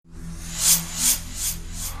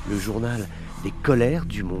le journal des colères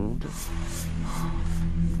du monde.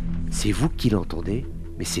 C'est vous qui l'entendez,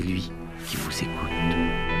 mais c'est lui qui vous écoute.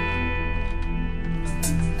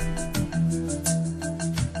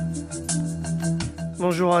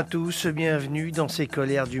 Bonjour à tous, bienvenue dans ces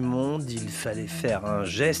colères du monde. Il fallait faire un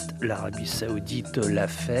geste, l'Arabie saoudite l'a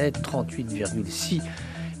fait, 38,6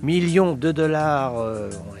 millions de dollars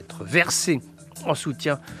vont être versés en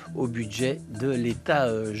soutien au budget de l'État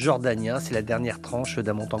jordanien. C'est la dernière tranche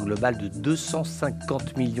d'un montant global de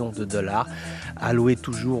 250 millions de dollars alloués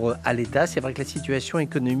toujours à l'État. C'est vrai que la situation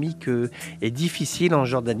économique est difficile en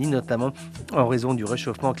Jordanie, notamment en raison du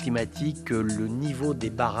réchauffement climatique. Le niveau des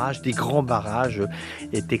barrages, des grands barrages,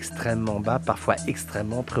 est extrêmement bas, parfois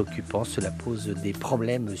extrêmement préoccupant. Cela pose des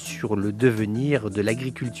problèmes sur le devenir de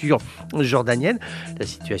l'agriculture jordanienne. La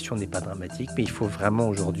situation n'est pas dramatique, mais il faut vraiment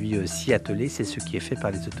aujourd'hui s'y atteler. C'est ce qui est fait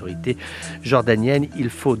par les autorités jordaniennes. Il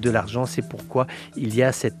faut de l'argent, c'est pourquoi il y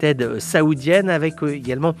a cette aide saoudienne avec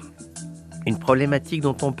également une problématique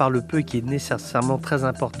dont on parle peu et qui est nécessairement très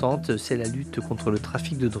importante, c'est la lutte contre le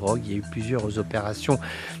trafic de drogue. Il y a eu plusieurs opérations,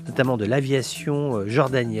 notamment de l'aviation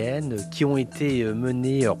jordanienne, qui ont été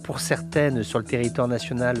menées pour certaines sur le territoire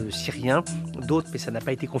national syrien, d'autres, mais ça n'a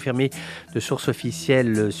pas été confirmé de sources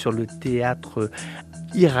officielles, sur le théâtre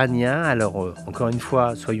iranien. Alors, encore une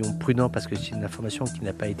fois, soyons prudents parce que c'est une information qui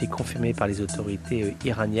n'a pas été confirmée par les autorités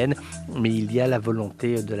iraniennes, mais il y a la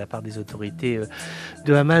volonté de la part des autorités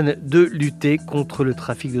de Amman de lutter contre le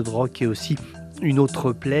trafic de drogue, qui est aussi une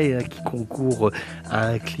autre plaie qui concourt à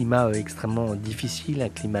un climat extrêmement difficile, un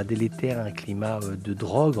climat délétère, un climat de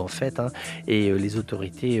drogue en fait. Et les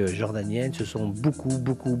autorités jordaniennes se sont beaucoup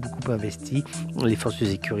investies. Les forces de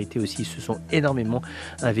sécurité aussi se sont énormément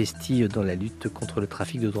investies dans la lutte contre le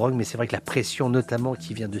trafic de drogue. Mais c'est vrai que la pression notamment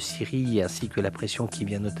qui vient de Syrie ainsi que la pression qui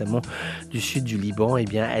vient notamment du sud du Liban, eh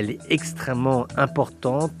bien, elle est extrêmement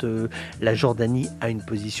importante. La Jordanie a une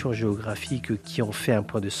position géographique qui en fait un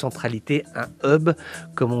point de centralité, un hub,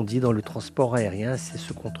 comme on dit dans le transport aérien. C'est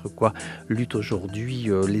ce contre quoi luttent aujourd'hui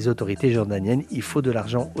les autorités jordaniennes. Il faut de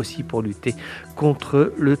l'argent aussi pour lutter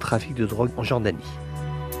contre le trafic de drogue en Jordanie.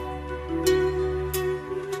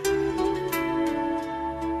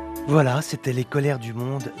 Voilà, c'était les colères du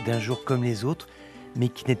monde d'un jour comme les autres, mais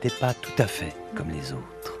qui n'étaient pas tout à fait comme les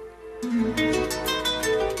autres.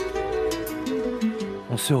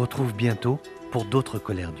 On se retrouve bientôt pour d'autres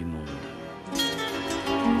colères du monde.